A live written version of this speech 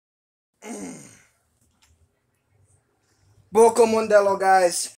Boko Mondello,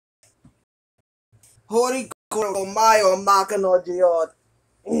 guys. Hori Koro Mayo Makano Jiot.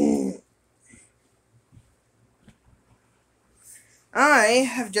 I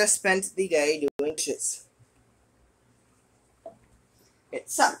have just spent the day doing dishes. It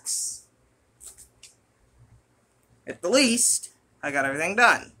sucks. At the least, I got everything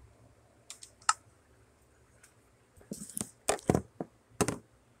done.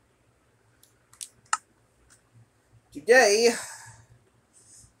 Today,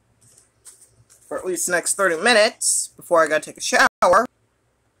 for at least the next 30 minutes, before I gotta take a shower,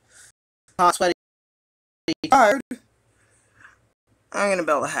 hot, sweaty, tired, I'm gonna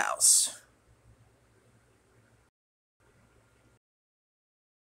build a house.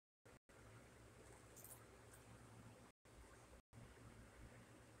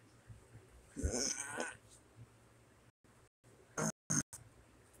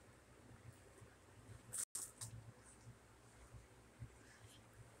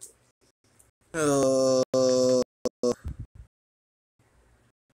 Uh,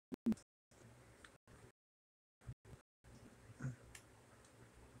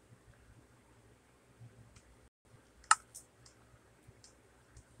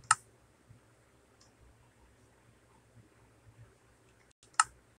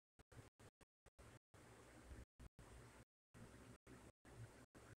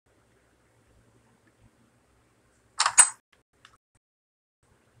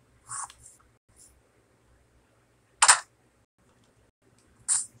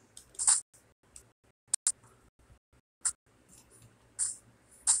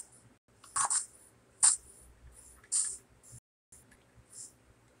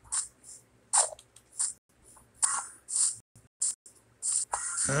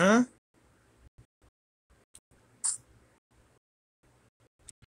 huh?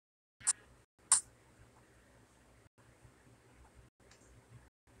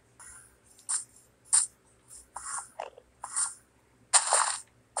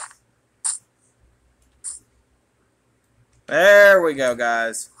 There we go,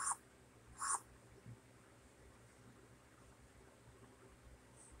 guys.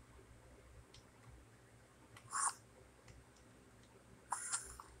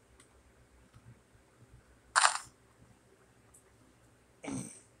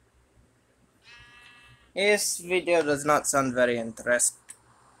 This video does not sound very interesting.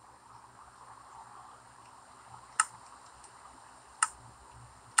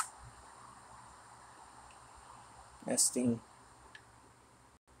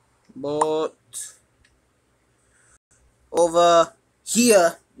 But over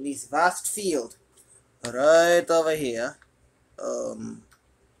here in this vast field, right over here,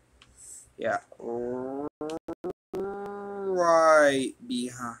 yeah, right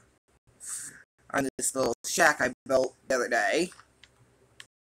behind on this little shack I built the other day.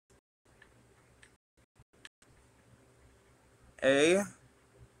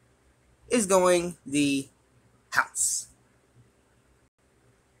 Is going the house.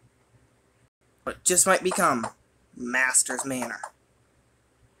 What just might become Master's Manor.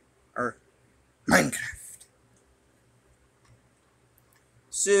 Or Minecraft.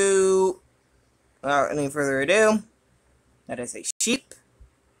 So, without any further ado, that is a sheep.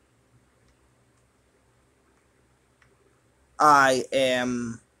 I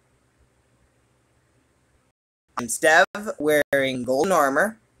am Stev, wearing golden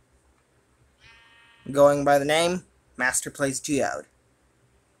armor, going by the name Master Plays Geode.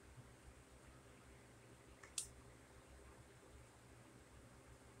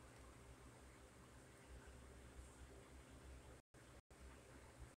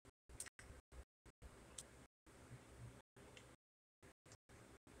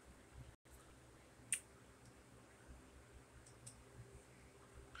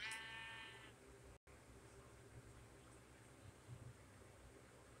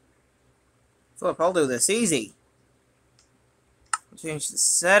 Flip, I'll do this easy. I'll change the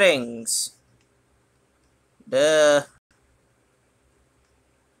settings. Duh.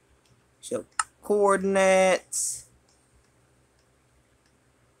 Show coordinates.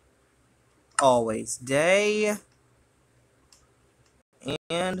 Always day.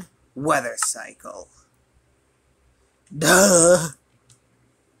 And weather cycle. Duh.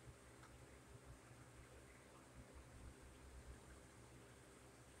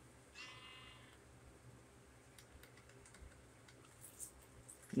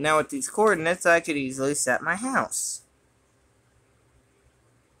 Now with these coordinates, I could easily set my house.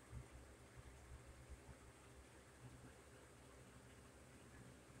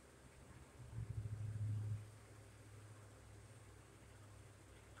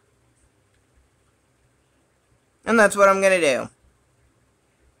 And that's what I'm gonna do.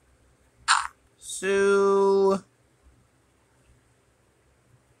 So...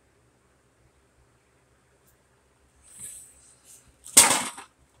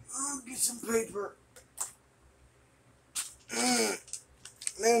 I'll get some paper.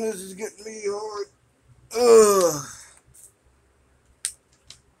 Man, this is getting me hard. Ugh.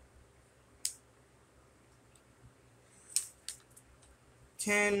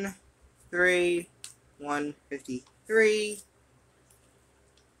 10, 3, 153.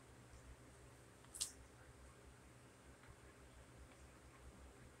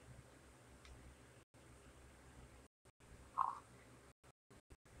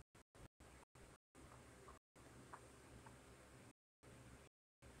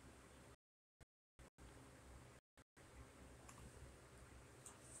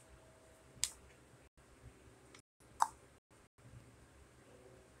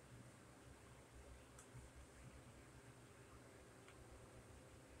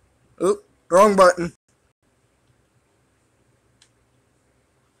 Oop, wrong button.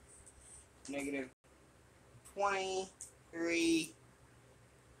 Negative 23,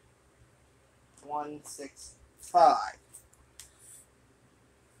 165.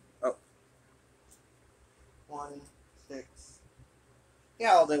 Oh. 1, 6.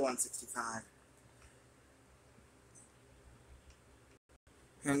 Yeah, I'll do 165.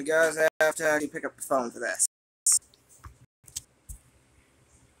 And guys, I have to actually pick up the phone for this.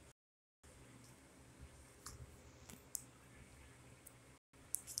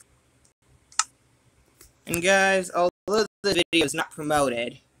 And guys, although the video is not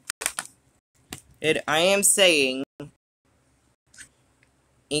promoted, I am saying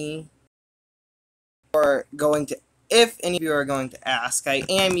if any of you are going to ask, I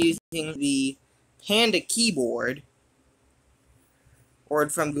am using the Panda keyboard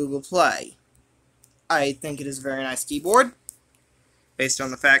ordered from Google Play. I think it is a very nice keyboard, based on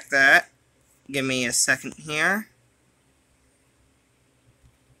the fact that, give me a second here,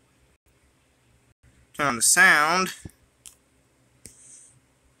 turn on the sound,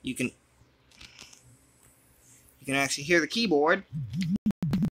 you can actually hear the keyboard,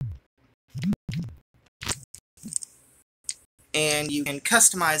 and you can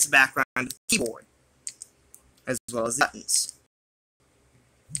customize the background of the keyboard, as well as the buttons.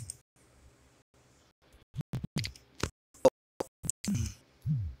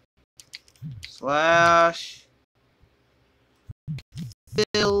 Slash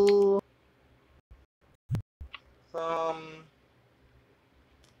fill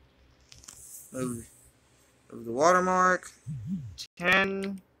move the watermark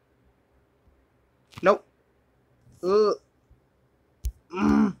 10. Nope.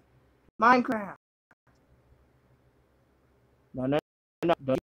 Minecraft. No.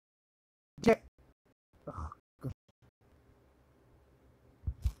 Check.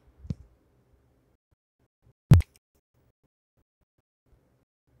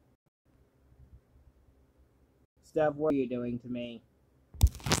 Steph, what are you doing to me?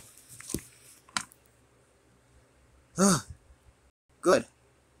 Good.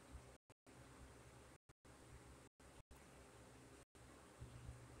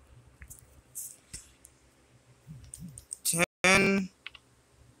 Ten,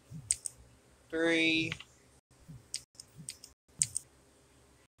 3,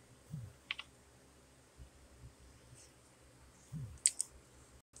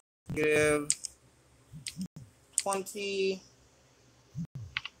 give 23,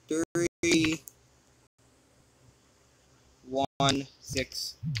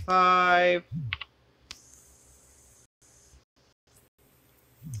 165.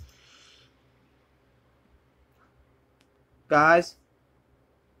 Guys,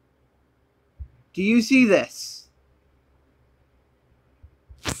 do you see this?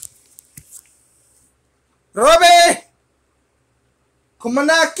 Robe!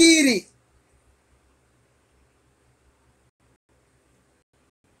 Kumanakiri!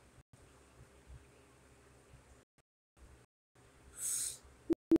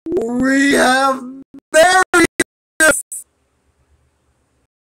 We have buried this!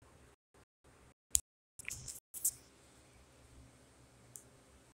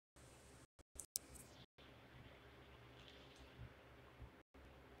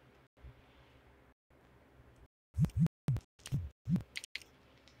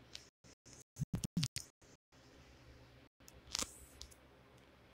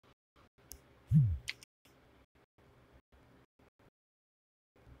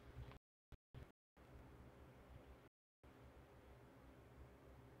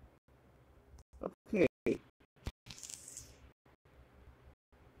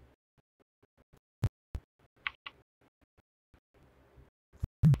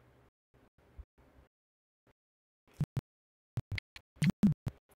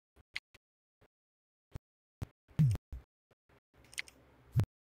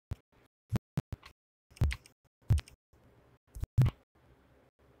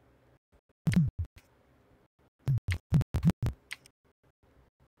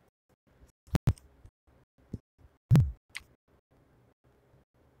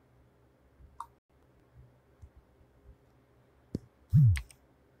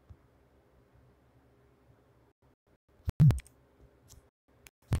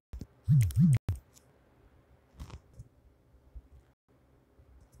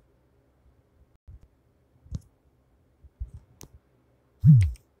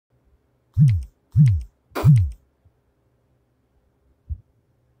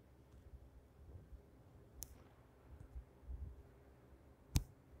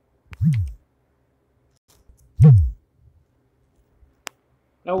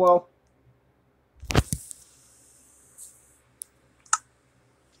 Oh well.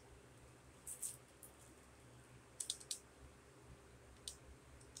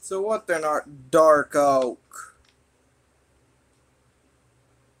 So what then, dark oak?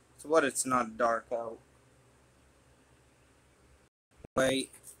 So what, it's not dark oak?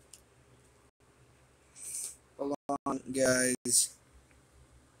 Wait. Hold on, guys.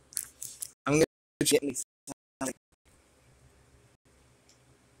 I'm gonna get me something.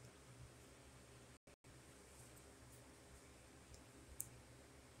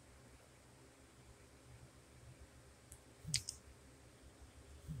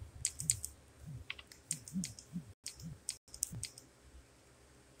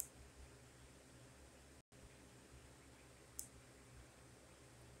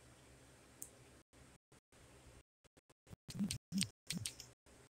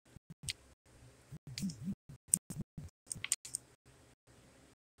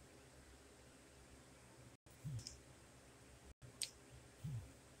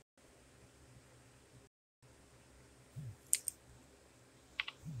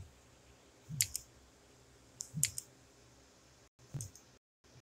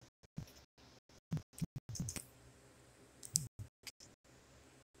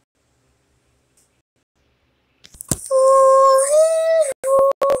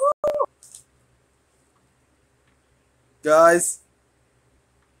 Guys.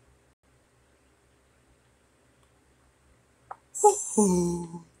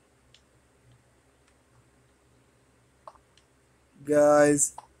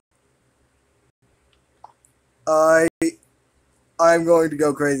 Guys. I'm going to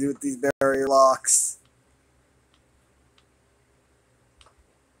go crazy with these barrier locks.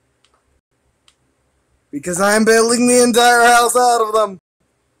 Because I'm building the entire house out of them.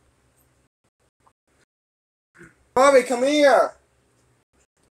 Bobby, come here.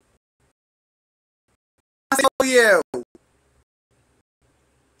 I tell you.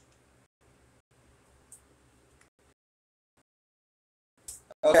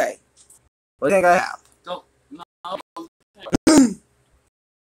 Okay. What do you think I have? Don't. No.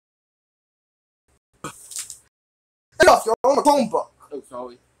 Get off your own Chromebook. Oh,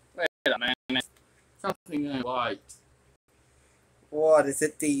 sorry. Wait a minute. Something ain't right. What is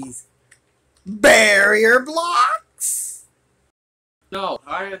it, these barrier blocks? No,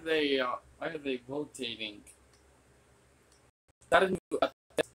 why are they rotating? That is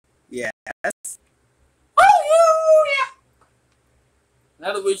Yes. oh yeah.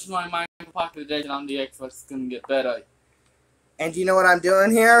 Another reason why Minecraft Pocket Edition on the Xbox is gonna get better. And you know what I'm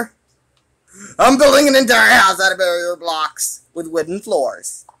doing here? I'm building an entire house out of barrier blocks with wooden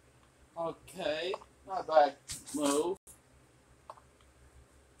floors. Okay, not bad move.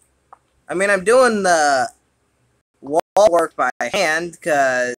 I mean, I'm doing the wall work by hand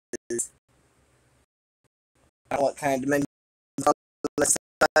because I don't know what kind of dimensions on the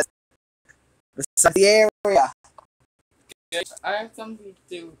size besides the area. Okay, I have something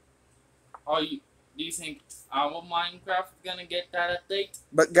to. Do you think our Minecraft is gonna get that update?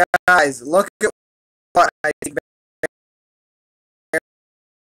 But guys, look at what I think.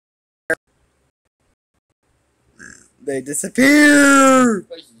 They disappear.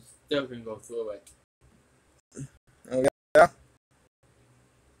 But you still can go through it. Oh yeah.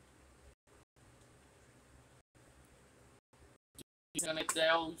 You gonna make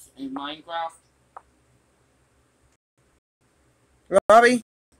those in Minecraft? Robbie,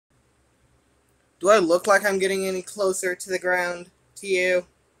 do I look like I'm getting any closer to the ground to you?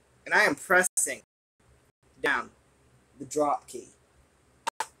 And I am pressing down the drop key.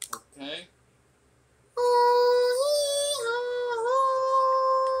 Okay.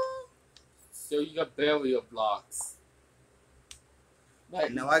 So you got barrier blocks.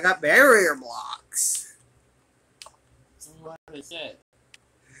 Right. No, I got barrier blocks. So what I said.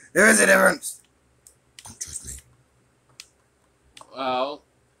 There is a difference. Don't trust me. Well,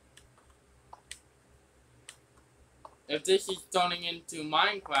 if this is turning into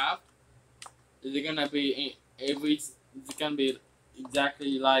Minecraft, is it gonna be is it gonna be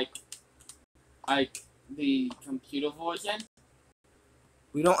exactly like the computer version?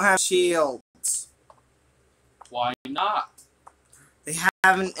 We don't have shields. Why not? They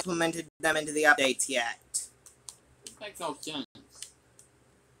haven't implemented them into the updates yet. It makes no sense.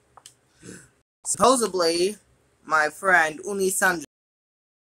 Supposedly, my friend Unisanjo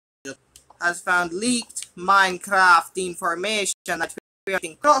has found leaked Minecraft information that we're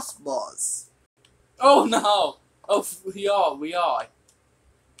creating crossbows. Oh no! Oh, we are.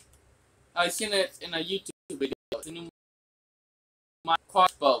 I seen it in a YouTube video. It's a new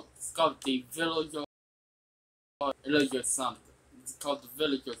crossbow. It's called the Villager something. It's called the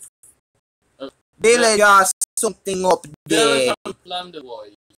Villager. Villager something up there. Villager Plunder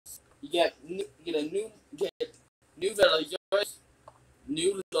Boys. You get new villagers,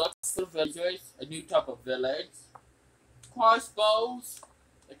 new looks for villagers, a new type of village. Crossbows.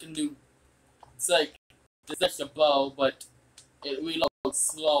 It can do. It's like it's just a bow, but it reloads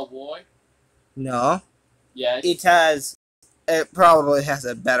slow, boy. No. Yes. It probably has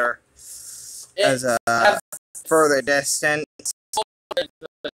a better, as a further distance.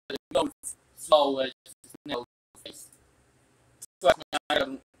 Slow as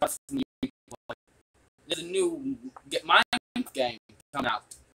there's a new Minecraft game coming out.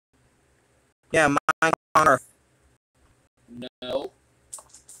 Yeah, Minecraft on Earth. No.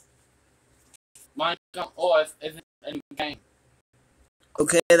 Minecraft Earth isn't a new game.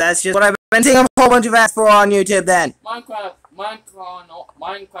 Okay, that's just what I've been seeing a whole bunch of ads for on YouTube then. Minecraft Earth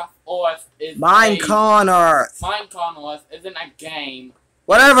is Minecon Earth. Minecraft Earth isn't a game.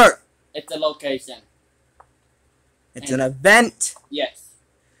 Whatever. It's a location. It's an event. Yes.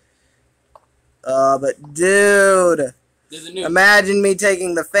 But dude, There's a new imagine me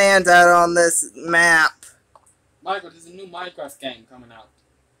taking the fans out on this map. Michael, there's a new Minecraft game coming out.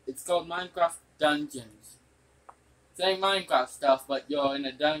 It's called Minecraft Dungeons. Same Minecraft stuff, but you're in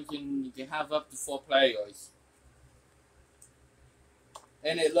a dungeon. You can have up to 4 players,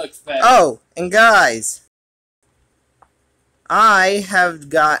 and it looks better. Oh, and guys, I have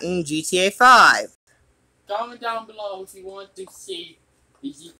gotten GTA 5. Comment down below if you want to see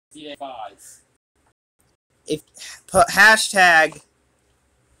the GTA 5. If put hashtag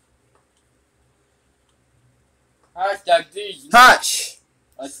these. touch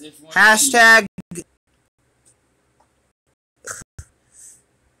hashtag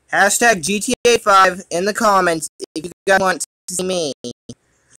GTA 5 in the comments if you guys want to see me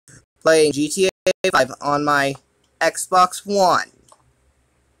playing GTA 5 on my Xbox One.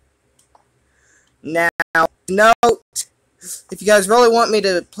 Now, note, if you guys really want me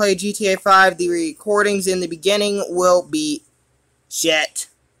to play GTA 5, the recordings in the beginning will be shit.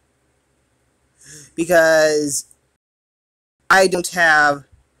 Because I don't have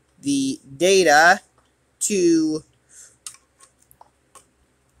the data to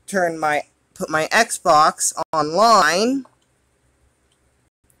put my Xbox online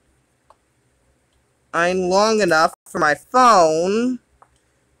long enough for my phone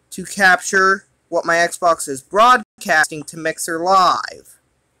to capture what my Xbox is broadcasting to Mixer Live.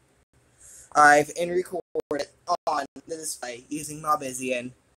 I've recorded it on the display using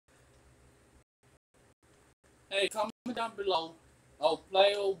Mobizian. Hey, comment down below.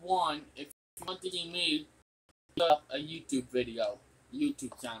 Player 1 if you want to see me put up a YouTube video,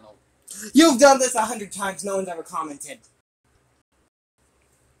 YouTube channel. You've done this 100 times. No one's ever commented.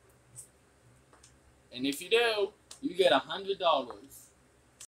 And if you do, you get $100.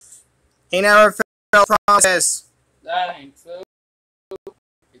 He never fulfilled promises. That ain't true.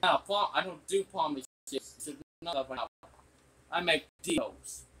 Now, I don't do promises. It's another one. I make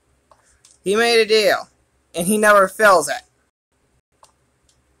deals. He made a deal, and he never fills it.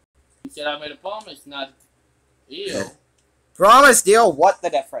 He said I made a promise, not a deal. Promise, deal, what the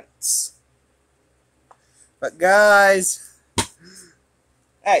difference? But guys,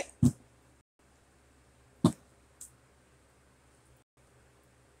 hey.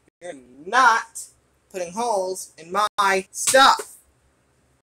 You're not putting holes in my stuff.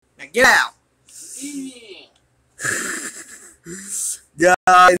 Now get out. Yeah.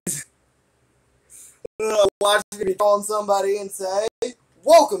 Guys, watch me calling somebody and say,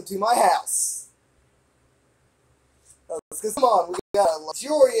 "Welcome to my house." Because come on, we got a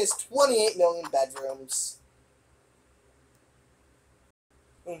luxurious 28 million bedrooms.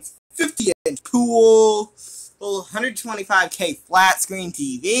 50-inch pool, 125K flat screen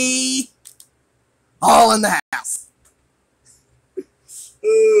TV, all in the house.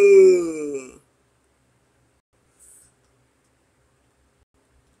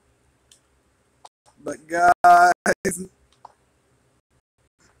 But guys,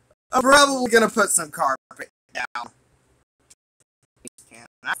 I'm probably gonna put some carpet down.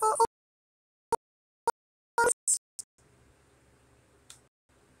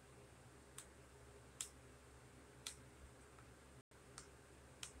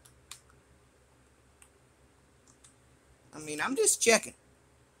 I mean, I'm just checking.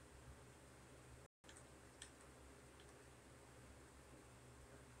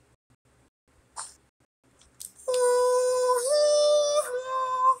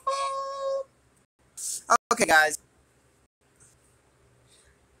 Okay, guys.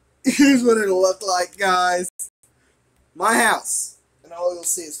 Here's what it'll look like, guys. My house. And all you'll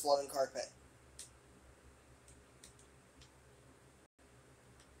see is floating carpet.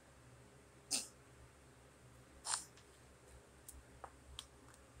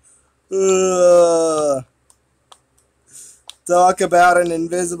 Ugh. Talk about an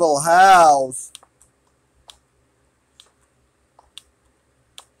invisible house.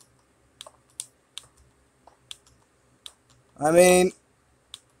 I mean,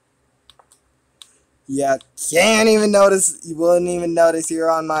 you can't even notice, you wouldn't even notice you're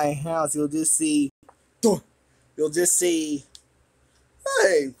on my house. You'll just see, hey,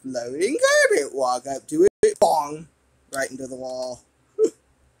 floating carpet, walk up to it, bong, right into the wall.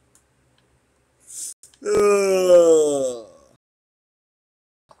 Ugh.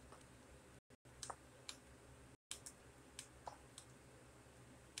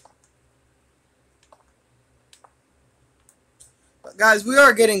 But guys, we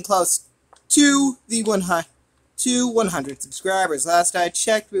are getting close to the 100 subscribers. Last I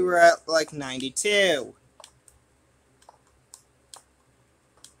checked, we were at like 92.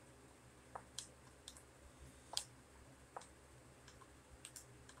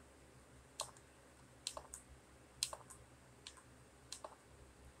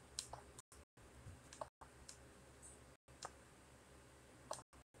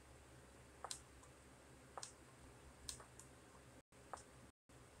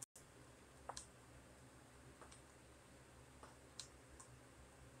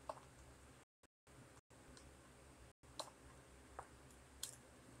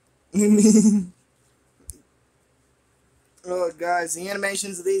 Oh, guys, the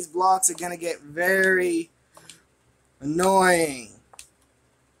animations of these blocks are gonna get very annoying.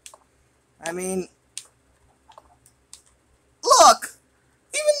 I mean, look!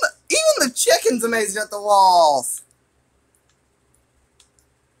 Even the chicken's amazed at the walls!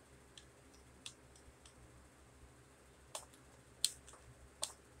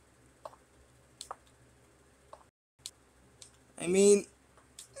 I mean,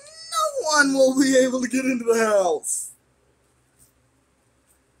 no one will be able to get into the house.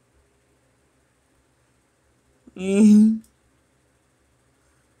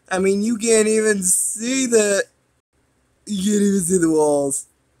 I mean, you can't even see the... You can't even see the walls.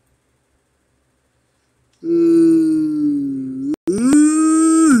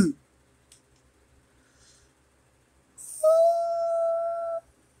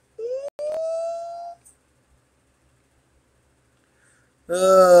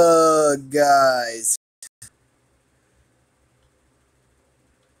 Oh, guys.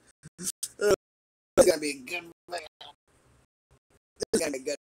 It's gonna be a good... It's gonna be a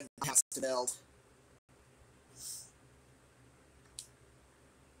good house to build.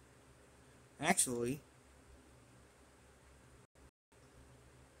 Actually...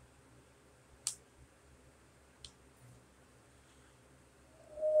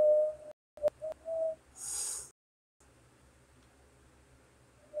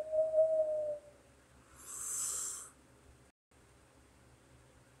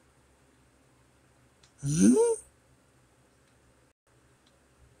 Hmm?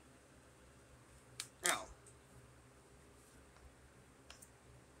 Oh.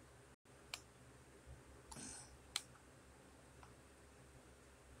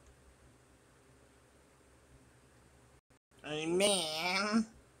 Man.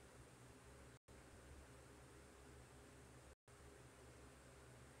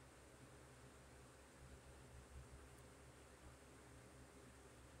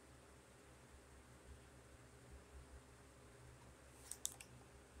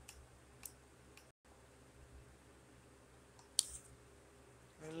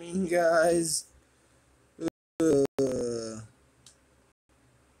 I mean, guys.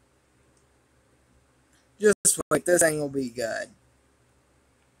 Just wait, this thing will be good.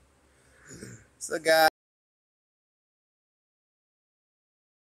 So, guys,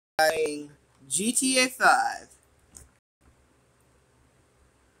 GTA 5.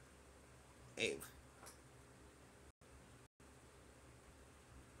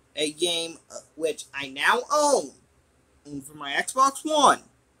 A game which I now own for my Xbox One.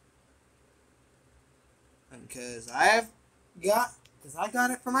 Because I got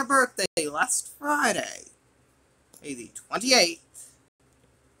it for my birthday last Friday, the 28th.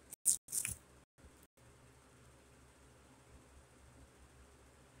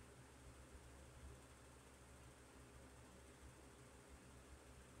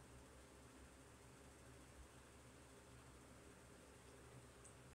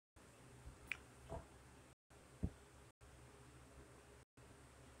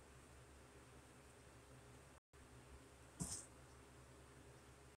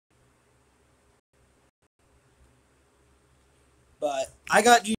 But I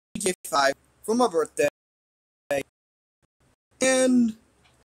got GTA 5 for my birthday, and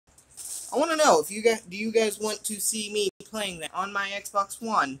I want to know if do you guys want to see me playing that on my Xbox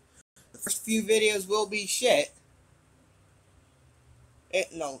One? The first few videos will be shit.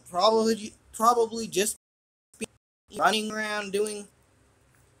 No, probably just be running around doing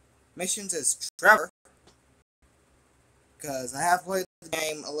missions as Trevor, because I have played the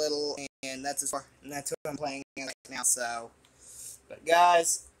game a little, and that's what I'm playing right now. So, but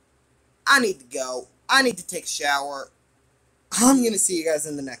guys, I need to go. I need to take a shower. I'm gonna see you guys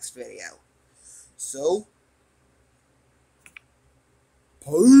in the next video. So,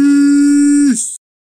 peace.